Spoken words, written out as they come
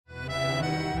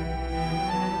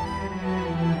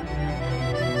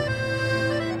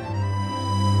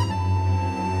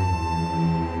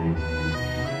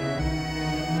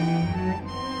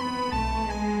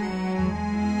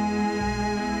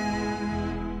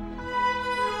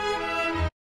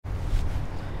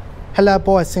Hello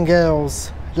boys and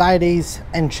girls, ladies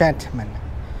and gentlemen.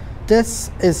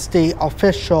 This is the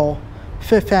official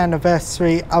 5th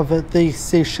anniversary of the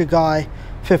Sushi Guy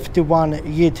 51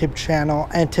 YouTube channel,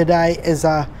 and today is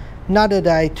another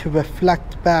day to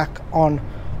reflect back on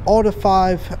all the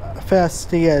 5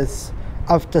 first years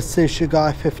of the Sushi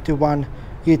Guy 51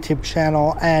 YouTube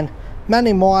channel and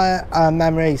many more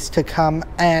memories to come.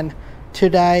 And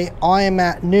today I am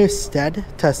at Newstead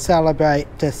to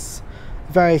celebrate this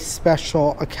very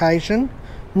special occasion.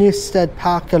 Newstead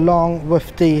Park, along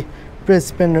with the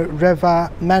Brisbane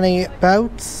River, many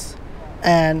boats,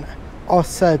 and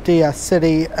also the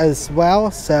city as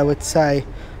well, so it's a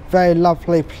very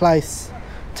lovely place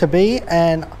to be,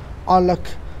 and I look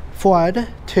forward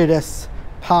to this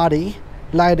party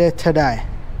later today.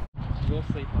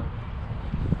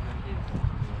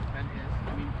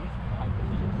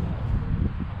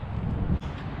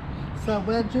 So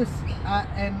we're just at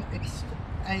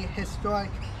a historic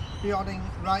building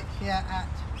right here at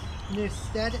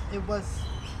Newstead. It was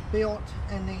built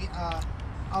in the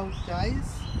old days,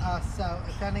 so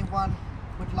if anyone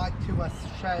would like to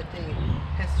share the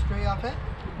history of it.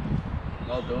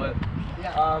 I'll do it.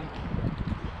 Yeah.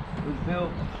 It was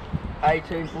built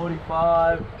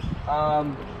 1845.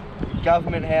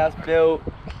 Government house built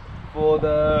for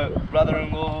the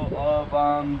brother-in-law of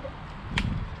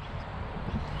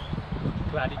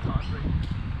Glad he can't read.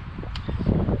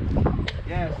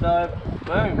 Yeah, so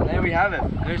boom, there we have it,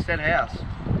 Newstead House.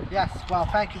 Yes, well,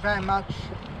 thank you very much,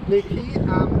 Lukey.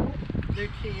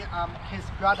 Lukey, his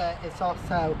brother is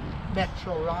also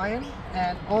Metro Ryan,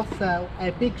 and also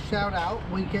a big shout out.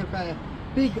 We give a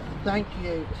big thank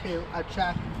you to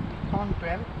Jack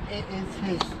Congram. It is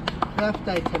his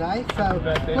birthday today, so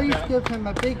please give him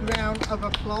a big round of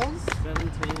applause.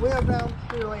 17. We're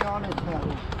truly honoured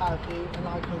to have you, and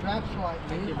I congratulate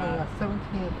you on your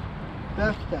 17th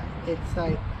birthday. It's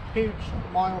a huge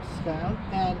milestone,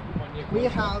 and we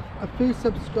have a few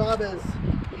subscribers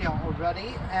here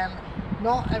already, and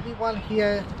not everyone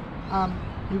here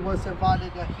who was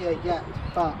invited are here yet,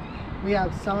 but we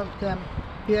have some of them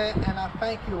here, and I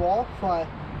thank you all for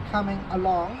coming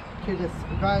along to this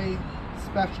very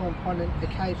special important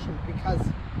occasion, because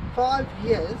 5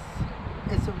 years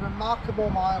is a remarkable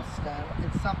milestone.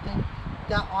 It's something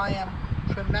that I am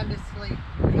tremendously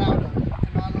proud of,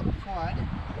 and I look forward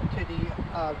to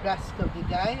the rest of the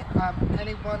day.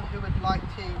 Anyone who would like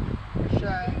to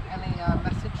share any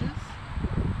messages?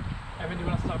 Evan, do you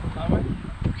want to start from my way?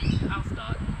 I'll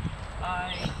start.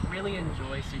 I really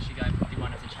enjoy Sushi Guy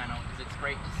 51 as a channel because it's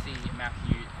great to see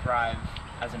Matthew thrive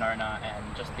as an owner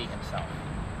and just be himself.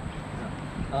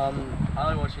 I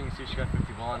like watching Sushi Guy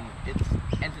 51. It's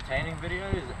entertaining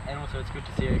videos, and also it's good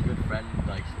to see a good friend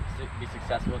like be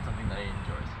successful at something that he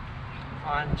enjoys.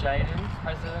 I'm Jaden,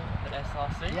 president at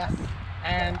SRC. Yes.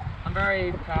 And I'm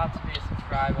very proud to be a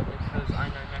subscriber because I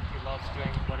know Matthew loves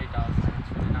doing what he does, and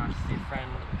it's really nice to see a friend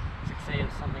succeed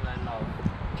at something they love.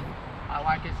 I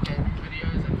like his gaming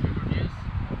videos and food reviews.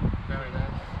 Very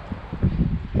nice.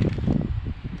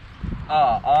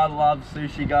 I love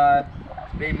Sushi Guy.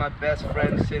 He's been my best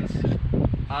friend since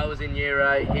I was in year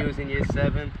 8, he was in year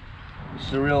 7.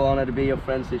 It's a real honour to be your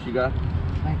friend, Sushi Guy.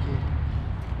 Thank you.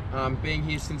 Being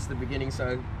here since the beginning,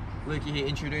 so Lukey here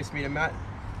introduced me to Matt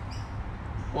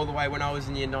all the way when I was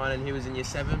in year 9 and he was in year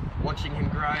 7. Watching him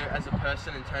grow as a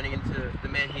person and turning into the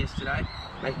man he is today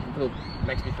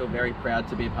makes me feel very proud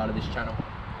to be a part of this channel.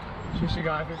 Sushi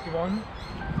Guy 51.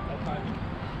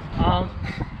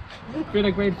 Been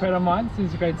a great friend of mine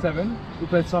since grade 7. We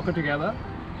played soccer together.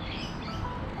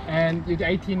 And you're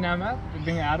 18 now, Matt. You're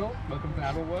being an adult. Welcome to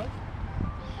adult world.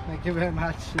 Thank you very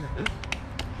much.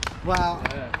 Well,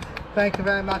 thank you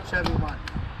very much, everyone.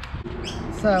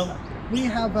 So we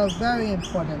have a very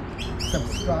important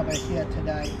subscriber here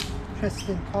today,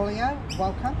 Tristan Collier.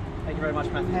 Welcome. Thank you very much,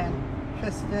 Matthew. And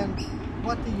Tristan,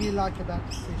 what do you like about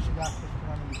the Sushi Guy 51?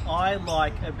 I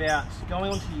like about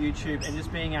going onto YouTube and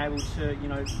just being able to,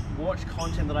 watch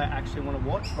content that I actually want to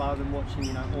watch rather than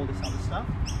watching, all this other stuff.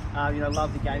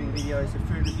 Love the gaming videos, the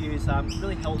food reviews.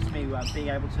 Really helps me being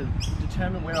able to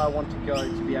determine where I want to go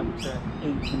to be able to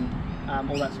eat and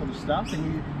all that sort of stuff.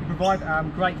 And you provide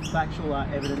great factual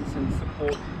evidence and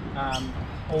support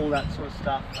all that sort of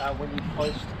stuff when you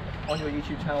post on your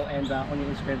YouTube channel and on your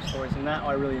Instagram stories, and that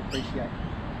I really appreciate.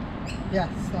 Yes,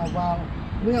 well,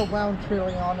 we are well and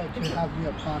truly honoured to have you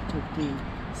a part of the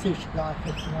Sushi Guy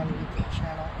 51 YouTube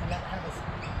channel, and that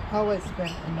has always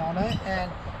been an honour.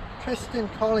 And Tristan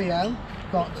Collier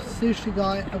got Sushi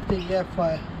Guy of the Year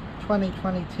for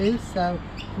 2022, so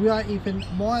we are even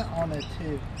more honoured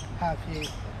to have you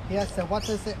Yeah, so what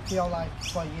does it feel like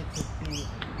for you to be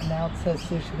announced as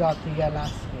Sushi Guy of the Year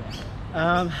last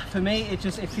year? For me, it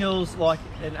feels like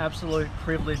an absolute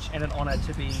privilege and an honour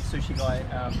to be Sushi Guy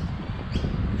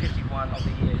 51 of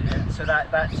the year, and so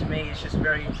that to me is just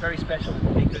very, very special,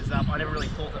 because I never really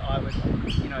thought that I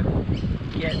would, you know,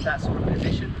 get that sort of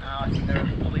position. I think there are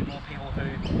probably more people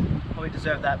who probably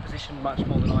deserve that position much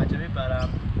more than I do, but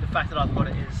the fact that I've got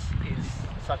it is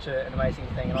such an amazing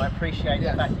thing, and I appreciate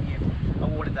the fact that you've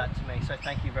awarded that to me, so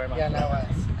thank you very much. Yeah, no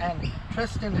worries. And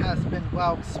Tristan has been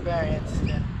well experienced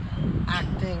in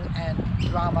acting and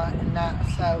drama and that,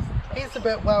 so he's a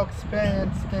bit well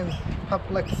experienced in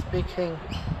public speaking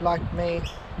like me,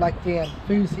 like the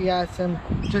enthusiasm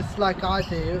just like I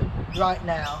do right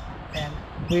now, and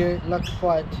we look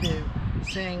forward to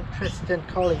seeing Tristan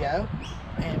Collio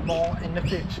and more in the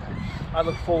future. I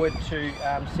look forward to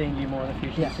seeing you more in the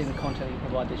future, Yes. seeing the content you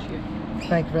provide this year.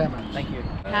 Thank you very much. Thank you.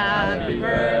 Happy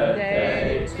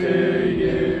birthday to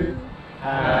you.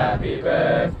 Happy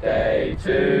birthday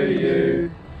to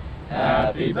you.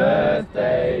 Happy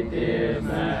birthday, dear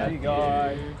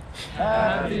Matthew.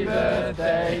 Happy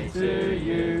birthday to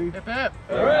you. Hip hip.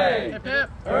 Hooray! Hip hip.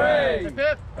 Hooray! Hip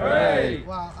hip. Hooray!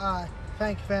 Well,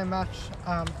 thank you very much,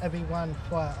 everyone,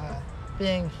 for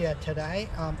being here today.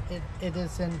 It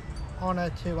is an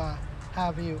honor to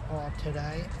have you all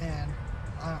today, and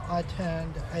I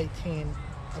turned 18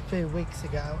 a few weeks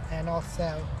ago, and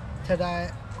also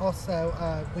today,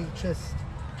 we just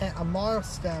hit a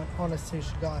milestone on a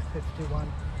Sushi Guy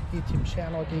 51 YouTube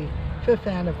channel, the 5th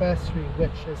anniversary,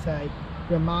 which is a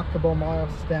remarkable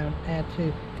milestone, and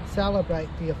to celebrate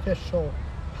the official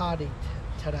party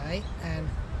today, and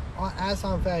as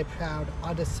I'm very proud,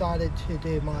 I decided to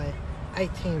do my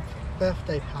 18th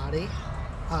birthday party,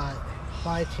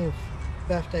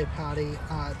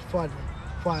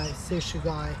 for a Sushi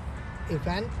Guy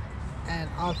event, and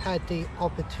I've had the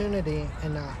opportunity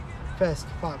in the first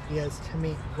 5 years to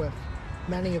meet with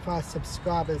many of our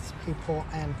subscribers, people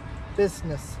and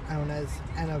business owners,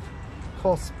 and of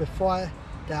course before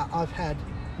that I've had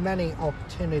many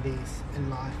opportunities in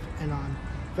life, and I'm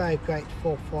very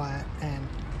grateful for it, and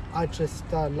I just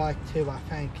like to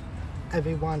thank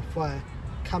everyone for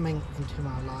coming into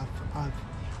my life. I've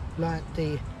learnt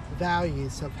the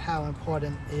values of how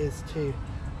important it is to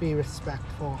be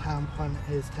respectful, how important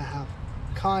it is to have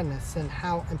kindness, and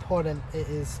how important it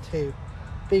is to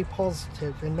be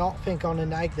positive and not think on the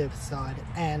negative side,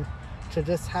 and to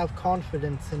just have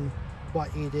confidence in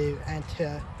what you do and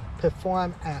to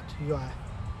perform at your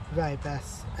very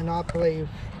best. And I believe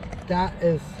that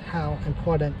is how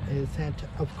important it is, and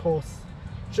of course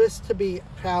just to be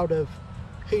proud of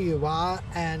who you are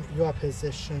and your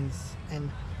positions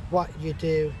and what you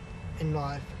do in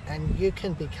life, and you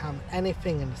can become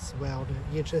anything in this world.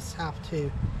 You just have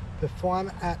to perform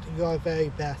at your very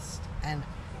best and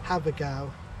have a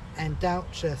go, and don't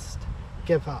just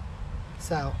give up.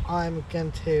 So I'm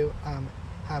going to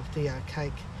have the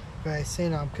cake very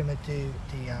soon. I'm going to do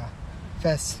the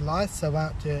first slice. I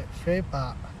won't do it through,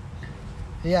 but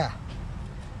yeah.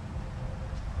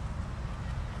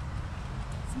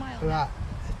 Smile. Right.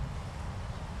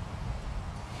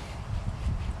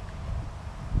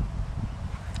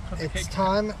 It's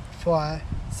time for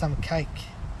some cake.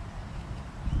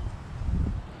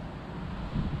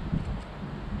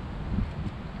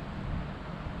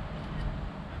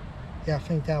 Yeah, I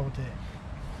think that will do.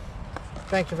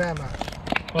 Thank you very much.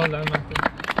 Well done, Matthew.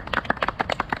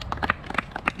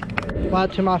 Well,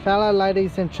 to my fellow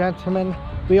ladies and gentlemen,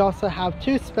 we also have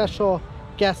two special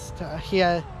guests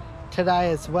here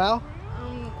today as well.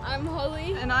 I'm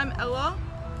Holly. And I'm Ella.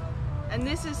 And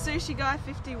this is Sushi Guy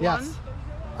 51. Yes.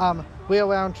 We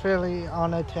are truly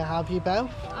honoured to have you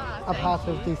both a part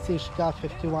of the Sushi Guy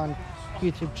 51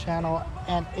 YouTube channel,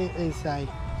 and it is a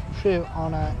true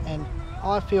honour, and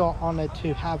I feel honoured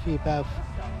to have you both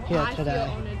here today. I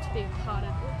feel honoured to be a part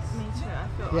of this. Me too, I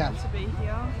feel honoured to be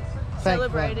here.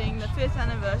 Celebrating the 5th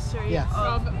anniversary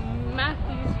of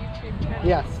Matthew's YouTube channel.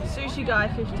 Yes. Sushi Guy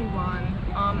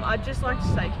 51. I'd just like to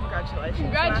say congratulations.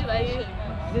 Congratulations.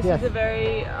 Matthew. This is a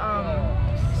very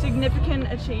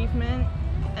significant achievement,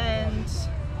 and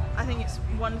I think it's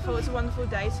wonderful. It's a wonderful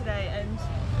day today, and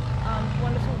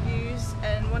wonderful views,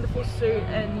 and wonderful suit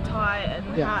and tie and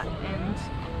hat, and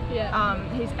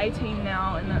he's 18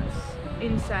 now, and that's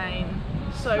insane.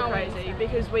 So crazy,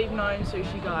 because we've known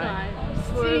Sushi Guy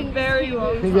for a very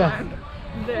long time.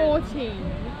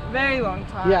 14. Very long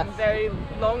time. Very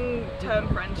long-term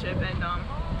friendship, and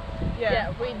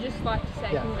yeah, we'd just like to say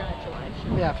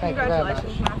congratulations. Yeah, thank you very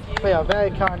much. Matthew. We are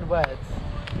very kind words.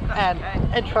 And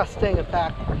interesting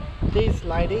fact, these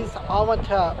ladies, I went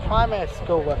to primary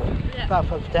school with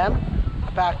both of them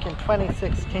back in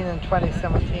 2016 and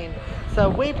 2017. So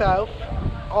we both,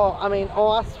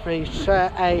 all us three,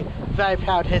 share a very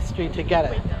proud history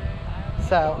together.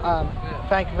 So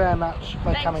thank you very much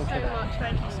for coming today.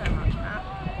 Thank you so much,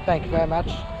 Matt. Thank you very much,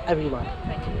 everyone.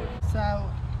 Thank you. So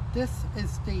this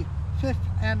is the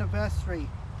 5th anniversary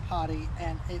party,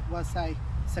 and it was a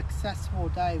successful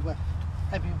day with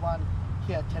everyone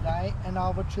here today, and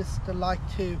I would just like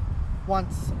to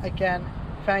once again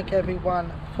thank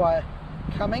everyone for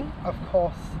coming, of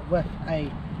course with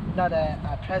another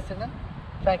president.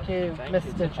 Thank you,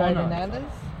 Mr. Jordan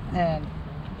Anders, and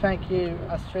thank you,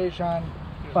 Australian,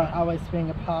 for always being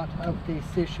a part of the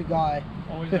Sushi Guy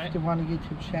 51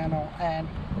 YouTube channel, and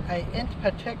in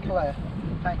particular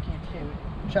thank you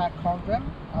to Jack Congram.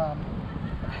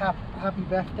 Happy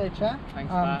birthday, Jack.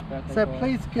 Thanks, Matt. So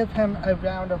please give him a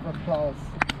round of applause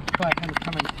for him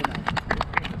coming today.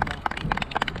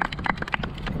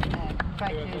 And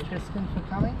thank you, Tristan, for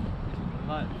coming.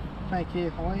 Thank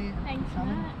you, Holly, Thanks, for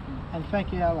coming. Matt. And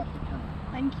thank you, Ella, for coming.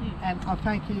 Thank you. And I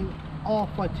thank you all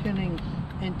for tuning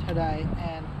in today,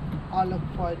 and I look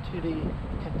forward to the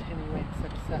continuing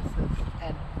successes.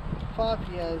 And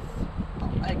 5 years,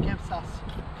 it gives us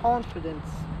confidence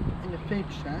in the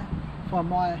future for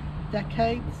more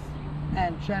decades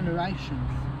and generations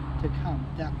to come,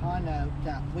 that I know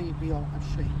that we will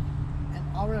achieve. And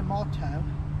our motto,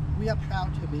 we are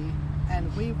proud to be,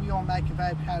 and we will make a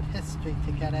very proud history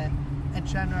together, and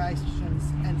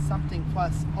generations, and something for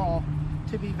us all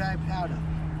to be very proud of.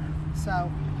 So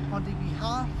on the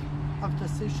behalf of the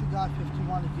Sushi Guy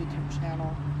 51 YouTube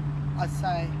channel, I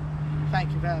say thank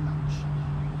you very much.